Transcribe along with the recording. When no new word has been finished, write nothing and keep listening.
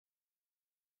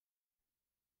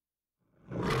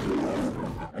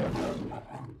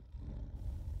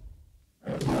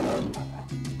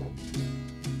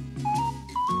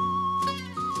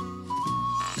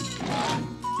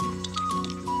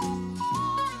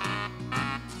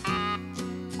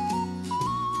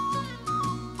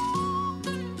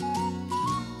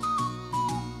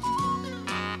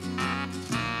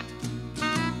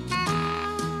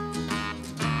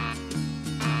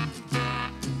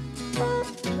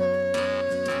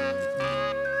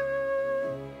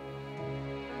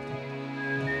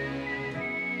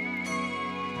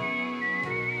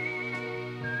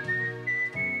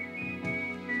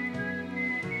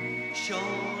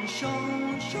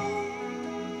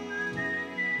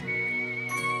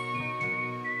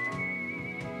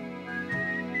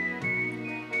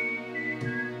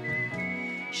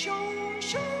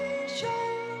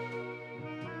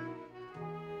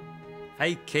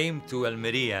I came to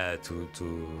Almeria to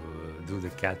do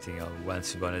the cutting of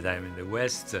Once Upon a Time in the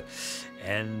West,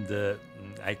 and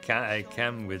I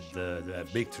came with the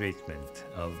big treatment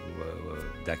of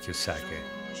dakyosake.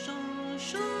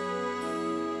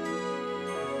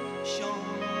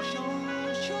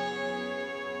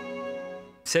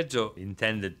 Sergio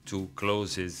intended to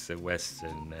close his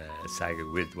Western saga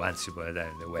with Once Upon a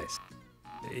Time in the West.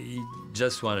 He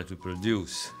just wanted to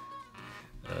produce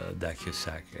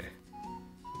dakyosake.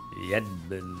 He had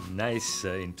a nice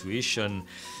intuition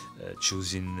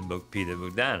choosing Peter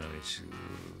Bogdanovich.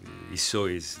 He saw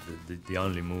the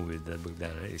only movie that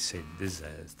Bogdanovich, he said, this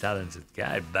is a talented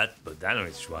guy, but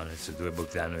Bogdanovich wanted to do a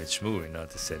Bogdanovich movie,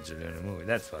 not a Sergio Leone movie.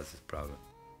 That was the problem.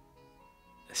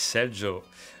 Sergio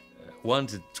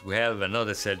wanted to have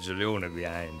another Sergio Leone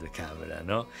behind the camera,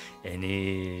 no? And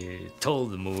he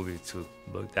told the movie to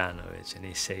Bogdanovich, and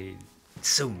he said,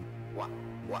 zoom, what?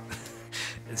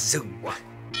 Zoom, what?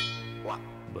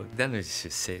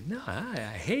 Bogdanovich said, no, I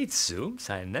hate zooms,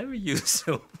 I never use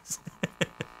zooms.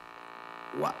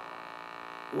 What?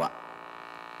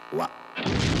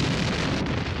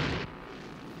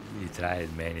 He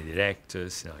tried many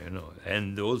directors, you know,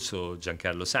 and also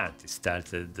Giancarlo Santi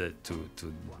started to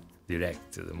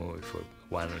direct the movie for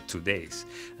 1 or 2 days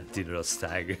until Ross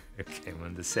Tiger came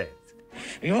on the set.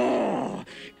 Oh.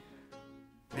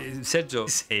 Sergio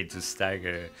said to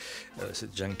Steiger,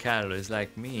 Giancarlo is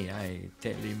like me, I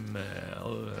tell him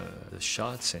all the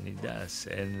shots and he does.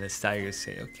 And Steiger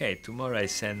said, okay, tomorrow I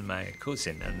send my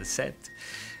cousin on the set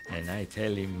and I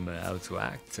tell him how to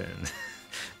act. And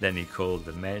then he called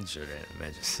the manager and the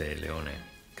manager said, Leone,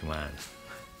 come on,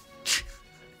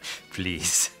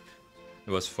 please. It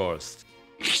was forced.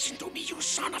 Listen to me, you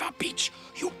son of a bitch.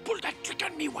 You pull that trick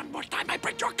on me one more time, I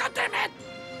break your goddamn head.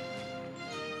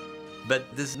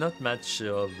 But there's not much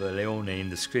of Leone in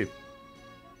the script.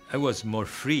 I was more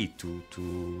free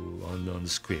on the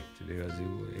script because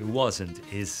it wasn't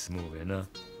his movie, you know.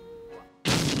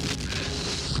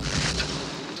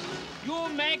 You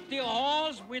make the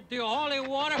holes with the holy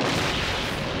water,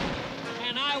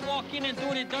 and I walk in and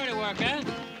do the dirty work, eh?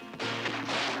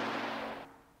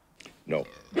 No.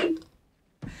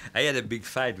 I had a big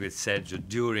fight with Sergio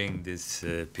during this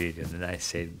period, and I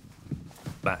said,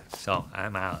 but so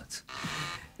I'm out.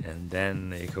 And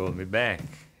then he called me back.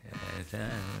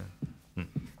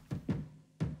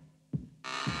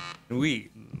 We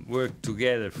worked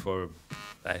together for,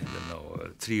 I don't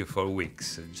know, 3 or 4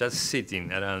 weeks, just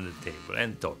sitting around the table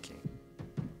and talking,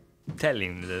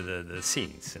 telling the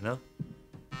scenes, you know?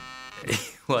 He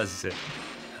was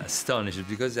astonished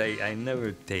because I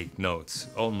never take notes,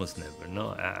 almost never,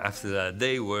 no? After a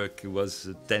day work, it was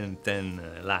 10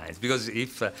 lines, because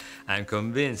if I'm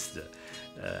convinced,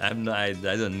 I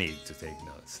don't need to take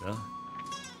notes, no?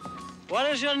 What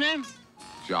is your name?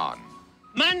 John.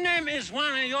 My name is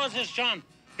Juan and yours is John.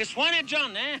 It's Juan and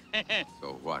John, eh?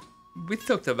 So what? We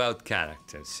talked about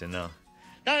characters, you know?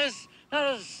 That is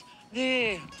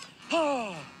the,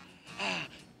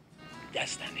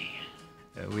 destiny.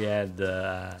 We had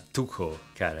Tuco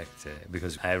character,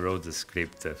 because I wrote the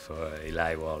script for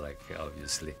Eli Wallach,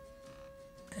 obviously.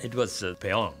 It was a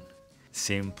peon,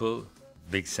 simple,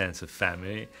 big sense of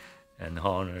family and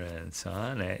honor and so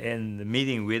on, and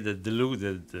meeting with a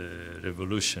deluded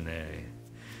revolutionary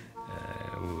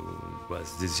who was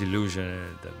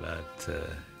disillusioned about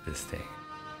this thing.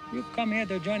 You come here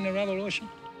to join the revolution?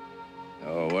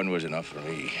 Oh, one was enough for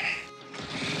me.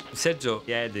 Sergio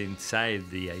had inside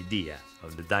the idea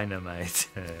of the dynamite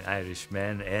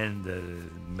Irishman and the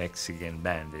Mexican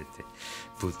bandit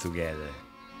put together.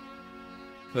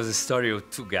 It was a story of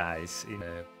 2 guys in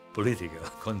a political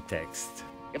context.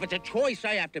 If it's a choice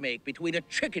I have to make between a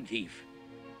chicken thief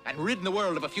and ridding the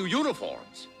world of a few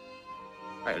uniforms,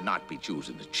 I'll not be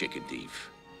choosing the chicken thief.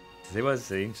 He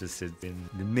was interested in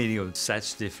the meaning of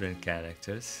such different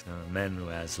characters. A man who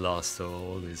has lost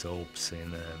all his hopes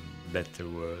in a better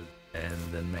world,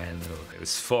 and a man who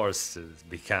was forced to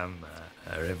become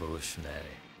a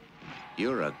revolutionary.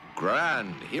 You're a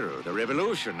grand hero of the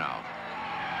revolution now.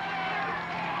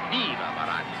 Viva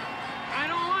Baranda! I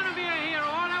don't want to be a hero.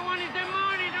 All I want is the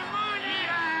money, the money.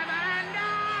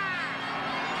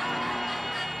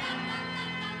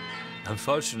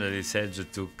 Unfortunately, Sergio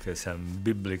took some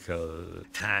biblical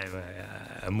time,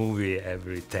 a movie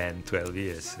every 10, 12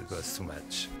 years. It was too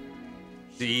much.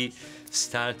 He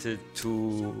started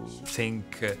to think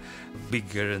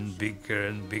bigger and bigger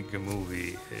and bigger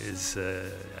movie. His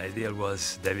ideal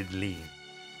was David Lean.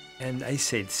 And I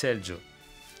said, Sergio,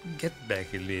 get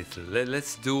back a little.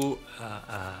 Let's do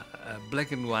a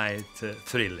black and white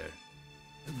thriller.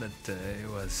 But he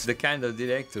was the kind of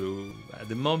director who, at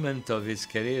the moment of his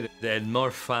career, had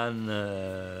more fun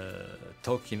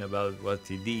talking about what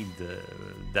he did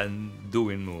than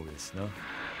doing movies, no?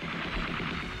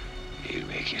 He'll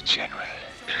make you general.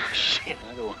 Shit,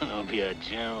 I don't want to be a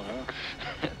general,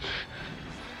 huh?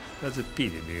 It was a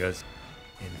pity because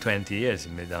in 20 years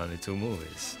he made only 2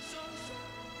 movies.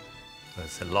 It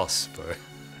was a loss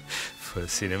for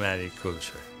cinematic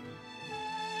culture.